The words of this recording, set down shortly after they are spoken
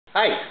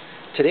Hi,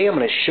 today I'm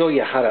going to show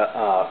you how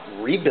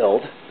to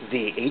rebuild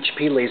the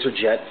HP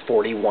LaserJet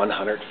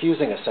 4100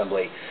 fusing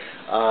assembly.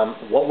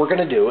 What we're going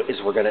to do is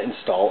we're going to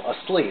install a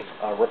sleeve,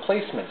 a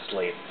replacement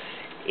sleeve,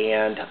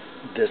 and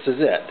this is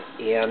it.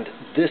 And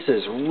this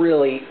is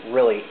really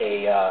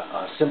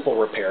a simple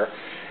repair,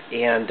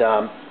 and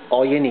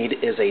all you need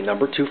is a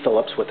number 2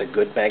 Phillips with a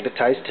good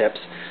magnetized tips,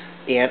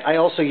 and I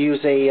also use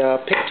a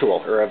pick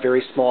tool or a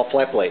very small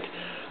flat blade.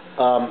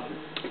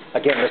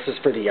 Again, this is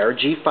for the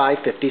RG5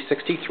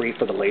 5063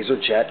 for the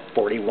LaserJet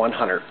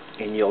 4100,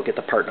 and you'll get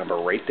the part number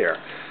right there.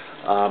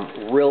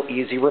 Real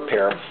easy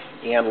repair,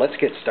 and let's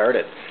get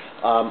started.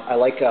 I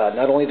like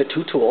not only the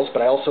 2 tools,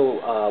 but I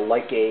also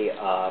like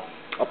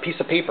a piece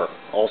of paper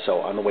also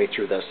on the way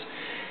through this.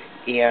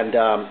 And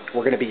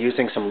we're going to be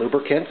using some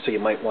lubricant, so you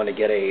might want to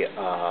get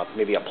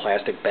maybe a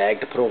plastic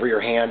bag to put over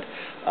your hand,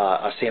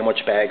 a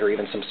sandwich bag, or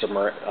even some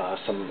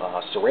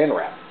saran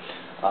wrap.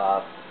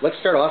 Let's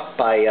start off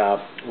by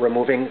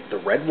removing the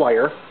red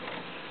wire,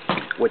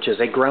 which is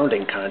a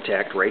grounding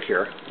contact right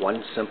here.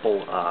 One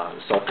simple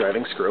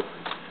self-driving screw.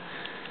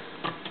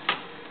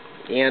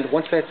 And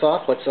once that's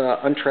off, let's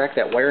untrack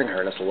that wiring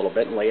harness a little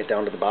bit and lay it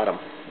down to the bottom.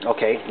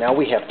 Okay, now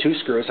we have 2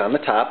 screws on the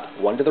top,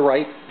 one to the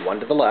right, one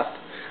to the left.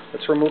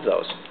 Let's remove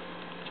those.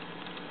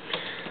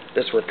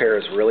 This repair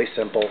is really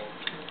simple,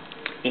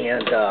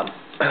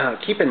 and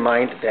keep in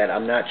mind that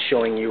I'm not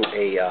showing you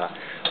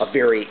a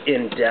very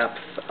in-depth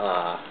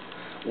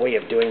way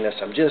of doing this.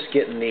 I'm just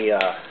getting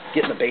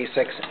the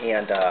basics,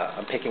 and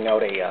I'm picking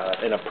out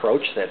an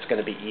approach that's going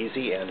to be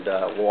easy and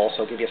will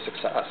also give you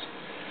success.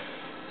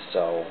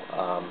 So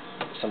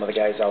some of the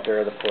guys out there,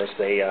 of course,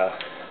 they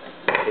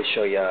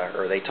show you,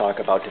 or they talk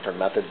about different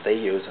methods they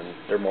use, and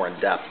they're more in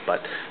depth, but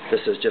this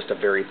is just a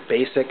very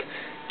basic,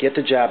 get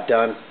the job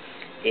done,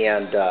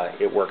 and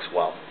it works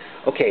well.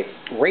 Okay,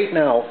 right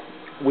now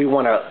we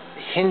want to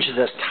hinge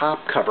this top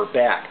cover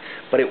back,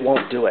 but it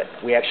won't do it.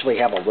 We actually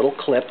have a little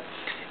clip,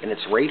 and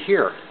it's right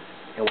here,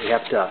 and we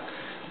have to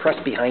press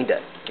behind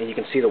it, and you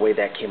can see the way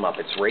that came up.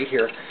 It's right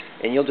here,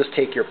 and you'll just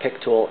take your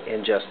pick tool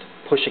and just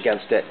push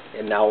against it,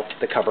 and now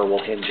the cover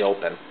will hinge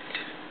open.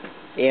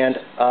 And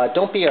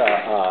don't be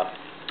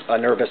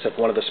nervous if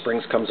one of the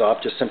springs comes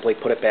off. Just simply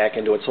put it back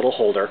into its little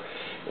holder,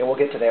 and we'll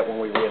get to that when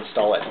we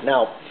reinstall it.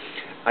 Now,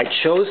 I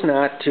chose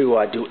not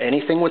to do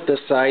anything with this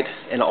side,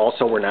 and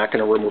also we're not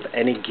going to remove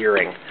any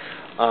gearing.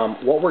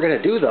 What we're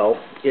going to do, though,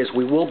 is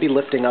we will be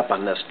lifting up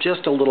on this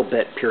just a little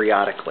bit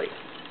periodically,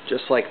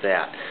 just like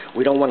that.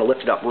 We don't want to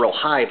lift it up real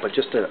high, but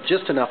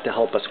just enough to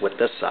help us with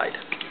this side.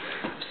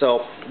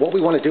 So what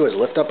we want to do is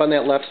lift up on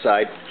that left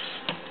side,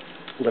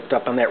 lift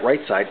up on that right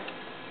side,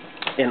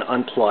 and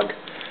unplug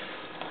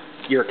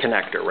your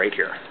connector right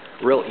here.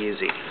 Real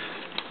easy.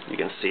 You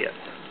can see it.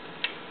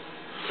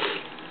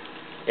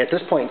 At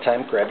this point in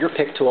time, grab your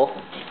pick tool,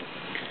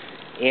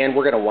 and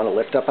we're going to want to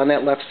lift up on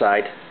that left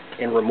side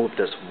and remove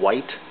this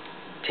white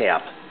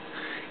tab.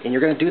 And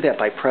you're going to do that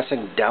by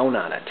pressing down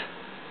on it.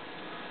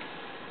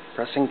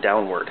 Pressing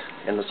downward.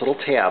 And this little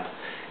tab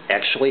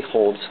actually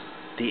holds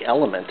the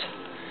element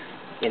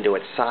into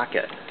its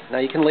socket. Now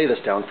you can lay this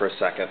down for a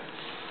second.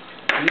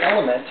 The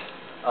element,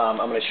 I'm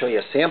going to show you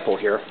a sample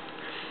here.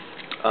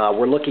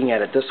 We're looking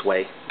at it this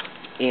way,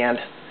 and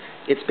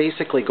it's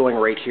basically going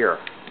right here.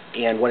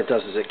 And what it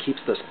does is it keeps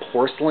this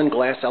porcelain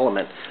glass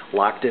element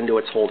locked into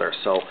its holder.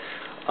 So,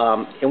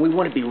 and we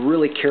want to be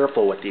really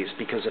careful with these,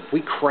 because if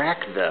we crack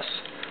this,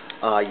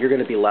 you're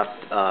going to be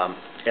left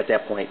at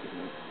that point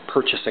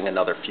purchasing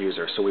another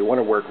fuser. So we want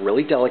to work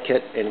really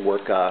delicate and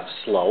work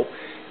slow,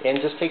 and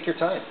just take your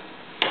time.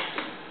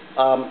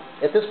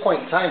 At this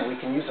point in time, we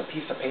can use a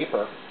piece of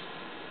paper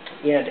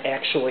and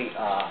actually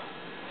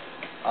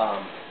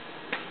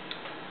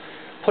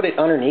put it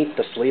underneath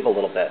the sleeve a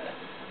little bit.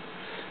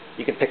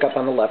 You can pick up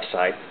on the left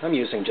side. I'm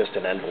using just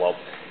an envelope.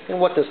 And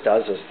what this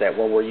does is that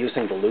when we're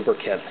using the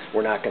lubricant,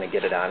 we're not going to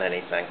get it on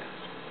anything.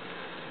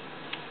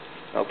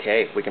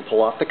 Okay, we can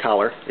pull off the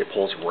collar. It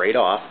pulls right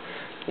off.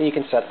 And you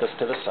can set this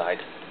to the side.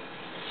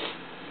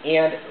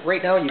 And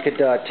right now you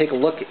could take a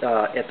look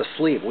at the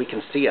sleeve. We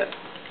can see it.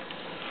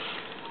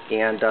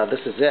 And this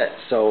is it.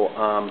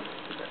 So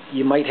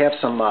you might have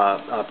some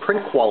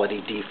print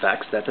quality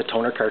defects that the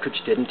toner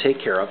cartridge didn't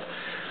take care of.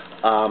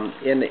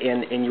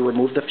 And you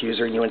removed the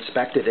fuser, and you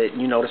inspected it, and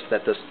you noticed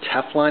that this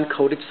Teflon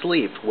coated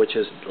sleeve, which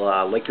is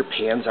like your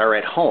pans are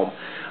at home,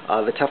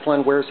 the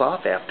Teflon wears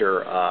off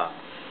after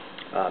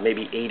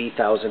maybe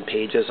 80,000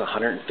 pages,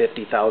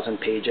 150,000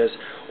 pages,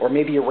 or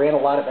maybe you ran a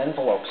lot of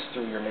envelopes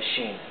through your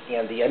machine,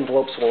 and the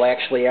envelopes will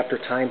actually, after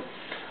time,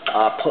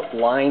 put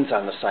lines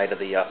on the side of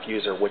the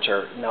fuser, which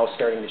are now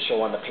starting to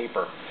show on the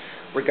paper.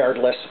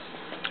 Regardless,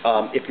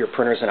 if your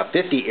printer's in a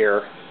 50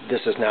 error,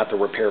 this is not the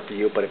repair for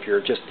you. But if you're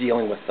just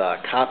dealing with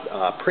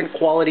print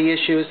quality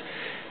issues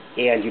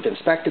and you've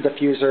inspected the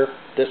fuser,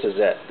 this is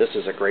it. This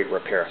is a great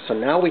repair. So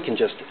now we can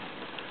just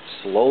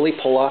slowly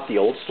pull off the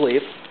old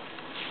sleeve.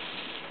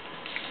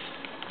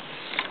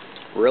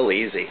 Real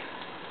easy.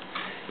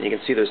 And you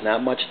can see there's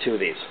not much to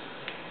these.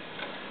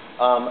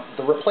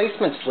 The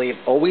replacement sleeve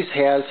always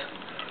has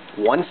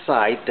one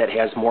side that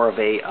has more of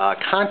a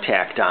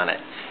contact on it.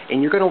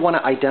 And you're going to want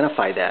to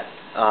identify that.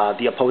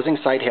 The opposing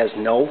side has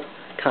no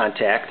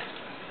contact,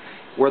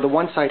 where the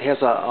one side has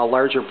a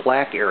larger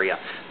black area.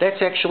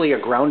 That's actually a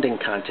grounding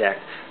contact.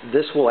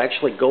 This will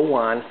actually go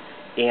on,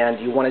 and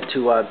you want it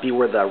to be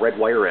where the red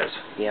wire is.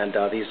 And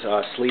these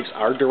sleeves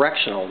are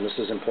directional, and this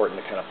is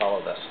important to kind of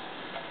follow this.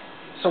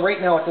 So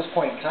right now, at this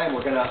point in time,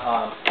 we're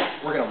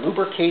gonna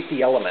lubricate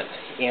the element,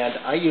 and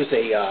I use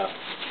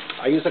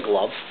a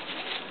glove,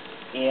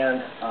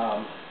 and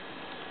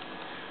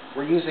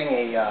we're using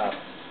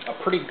a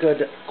pretty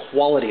good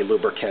quality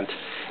lubricant.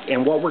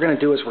 And what we're going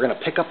to do is we're going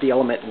to pick up the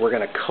element and we're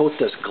going to coat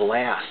this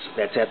glass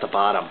that's at the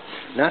bottom.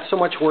 Not so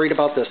much worried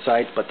about this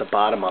side, but the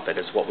bottom of it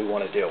is what we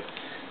want to do.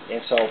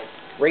 And so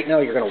right now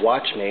you're going to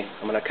watch me.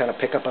 I'm going to kind of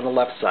pick up on the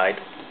left side,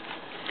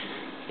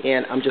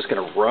 and I'm just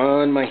going to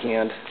run my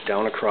hand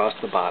down across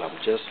the bottom,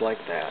 just like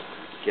that,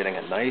 getting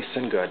it nice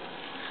and good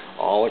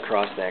all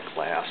across that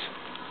glass.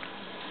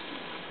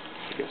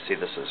 You can see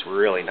this is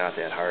really not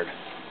that hard.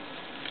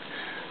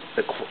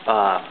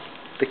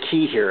 The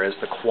key here is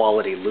the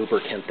quality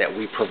lubricant that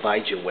we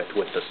provide you with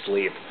the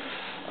sleeve.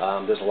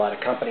 There's a lot of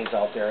companies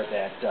out there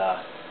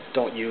that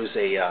don't use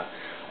a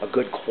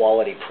good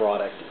quality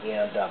product,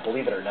 and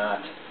believe it or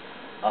not,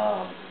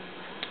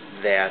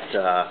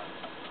 that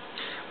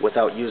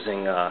without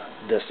using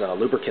this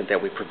lubricant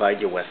that we provide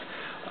you with,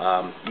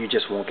 you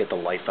just won't get the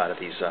life out of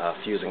these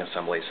fusing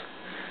assemblies.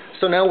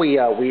 So now we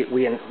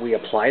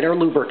applied our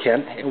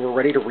lubricant, and we're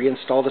ready to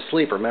reinstall the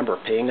sleeve. Remember,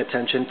 paying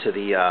attention to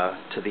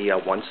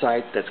the one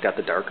side that's got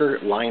the darker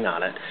line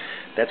on it.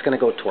 That's going to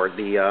go toward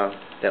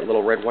that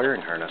little red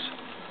wiring harness.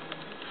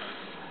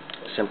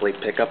 Simply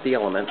pick up the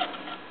element,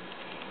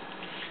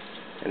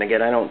 and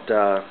again, I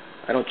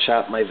don't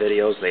chop my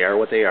videos. They are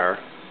what they are,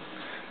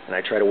 and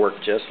I try to work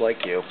just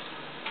like you.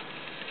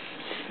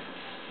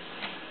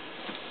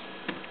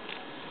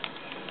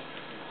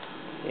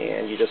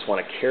 And you just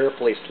want to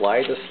carefully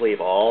slide the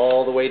sleeve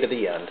all the way to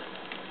the end.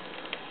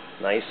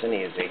 Nice and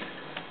easy,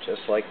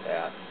 just like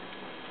that.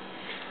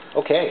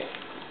 Okay,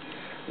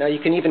 now you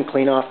can even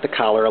clean off the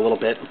collar a little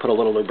bit and put a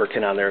little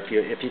lubricant on there if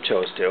you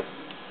chose to.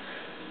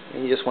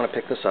 And you just want to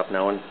pick this up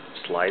now and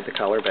slide the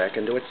collar back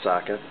into its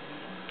socket.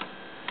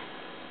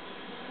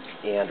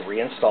 And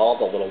reinstall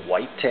the little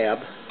white tab.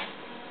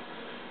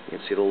 You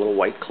can see the little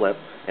white clip,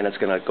 and it's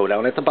going to go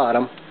down at the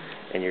bottom,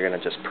 and you're going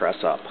to just press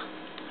up.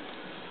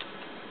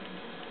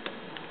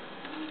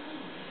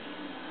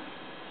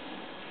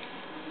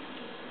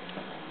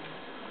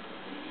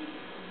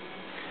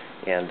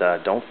 And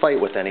don't fight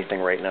with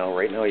anything right now.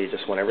 Right now, you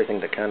just want everything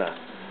to kind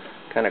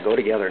of go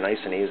together nice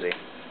and easy.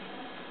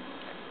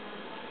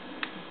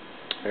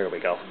 There we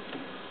go.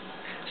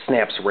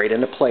 Snaps right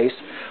into place.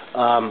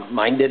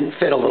 Mine didn't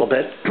fit a little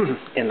bit,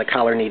 and the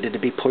collar needed to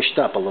be pushed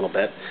up a little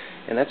bit,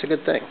 and that's a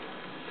good thing.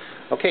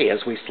 Okay, as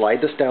we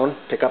slide this down,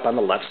 pick up on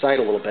the left side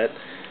a little bit,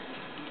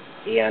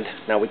 and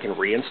now we can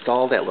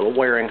reinstall that little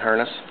wiring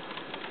harness.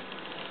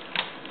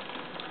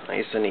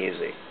 Nice and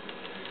easy.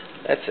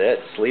 That's it.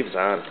 Sleeves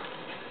on.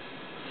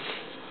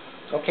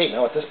 Okay,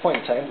 now at this point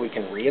in time, we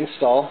can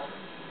reinstall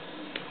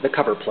the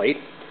cover plate,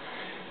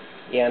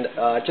 and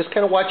just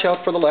kind of watch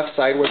out for the left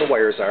side where the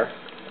wires are.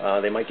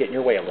 They might get in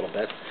your way a little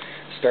bit.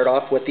 Start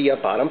off with the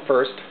bottom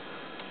first,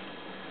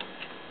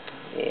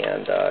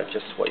 and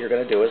just what you're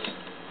going to do is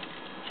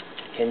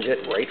hinge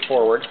it right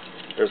forward.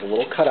 There's a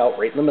little cutout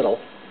right in the middle.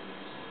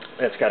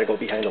 It's got to go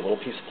behind a little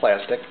piece of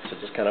plastic, so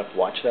just kind of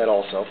watch that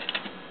also.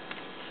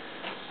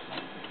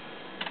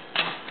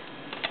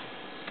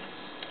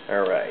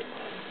 All right.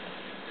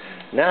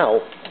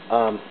 Now,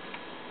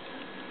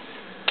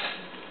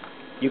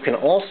 you can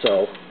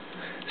also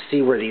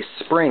see where these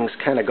springs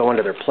kind of go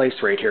into their place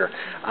right here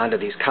onto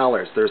these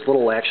collars. There's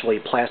little actually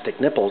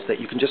plastic nipples that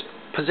you can just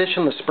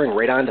position the spring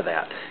right onto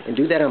that, and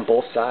do that on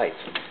both sides.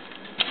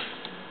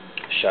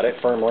 Shut it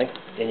firmly,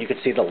 and you can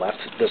see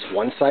this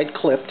one side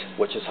clipped,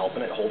 which is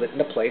helping it hold it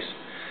into place.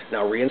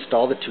 Now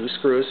reinstall the two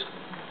screws.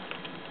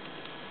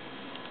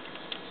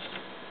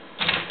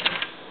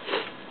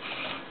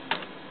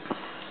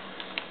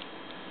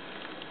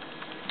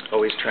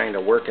 Always trying to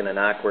work in an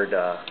awkward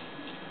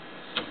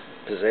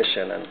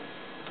position, and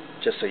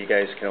just so you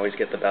guys can always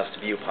get the best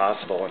view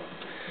possible, and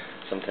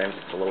sometimes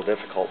it's a little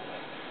difficult.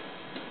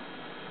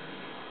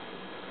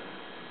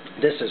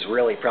 This is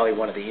really probably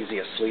one of the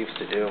easiest sleeves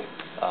to do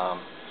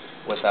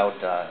without,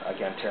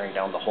 again, tearing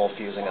down the whole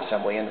fusing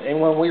assembly. And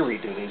when we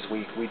redo these,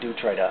 we do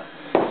try to,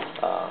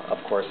 of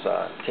course,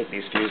 take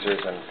these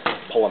fusers and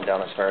pull them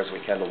down as far as we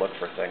can to look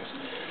for things.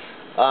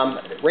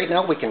 Right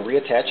now we can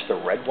reattach the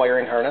red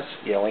wiring harness.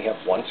 You only have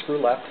one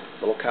screw left,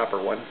 little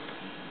copper one,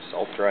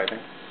 self-driving,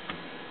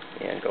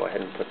 and go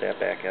ahead and put that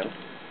back in.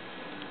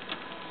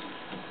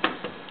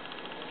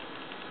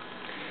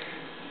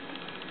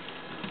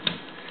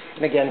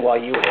 And again, while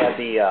you had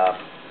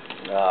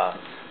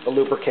the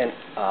lubricant,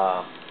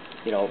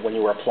 you know, when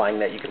you were applying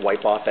that, you could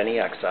wipe off any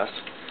excess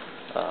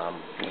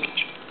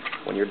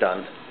when you're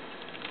done.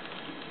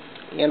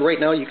 And right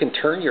now you can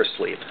turn your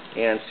sleeve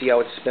and see how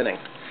it's spinning.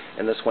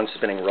 And this one's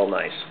spinning real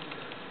nice.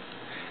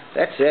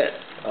 that's it.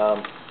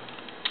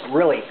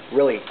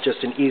 Really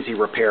just an easy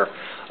repair.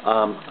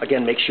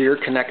 Again, make sure your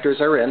connectors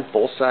are in,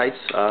 both sides,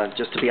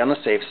 just to be on the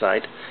safe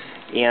side.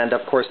 And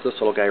of course this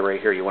little guy right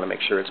here, you want to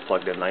make sure it's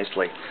plugged in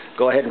nicely.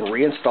 Go ahead and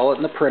reinstall it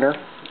in the printer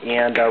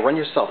and run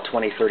yourself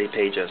 20-30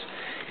 pages.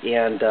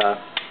 And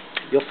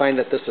you'll find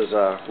that this is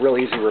a real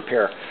easy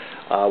repair.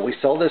 We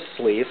sell this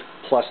sleeve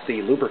plus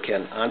the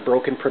lubricant on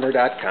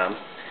brokenprinter.com.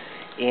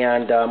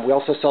 And we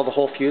also sell the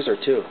whole fuser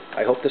too.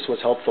 I hope this was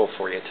helpful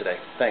for you today.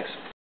 Thanks.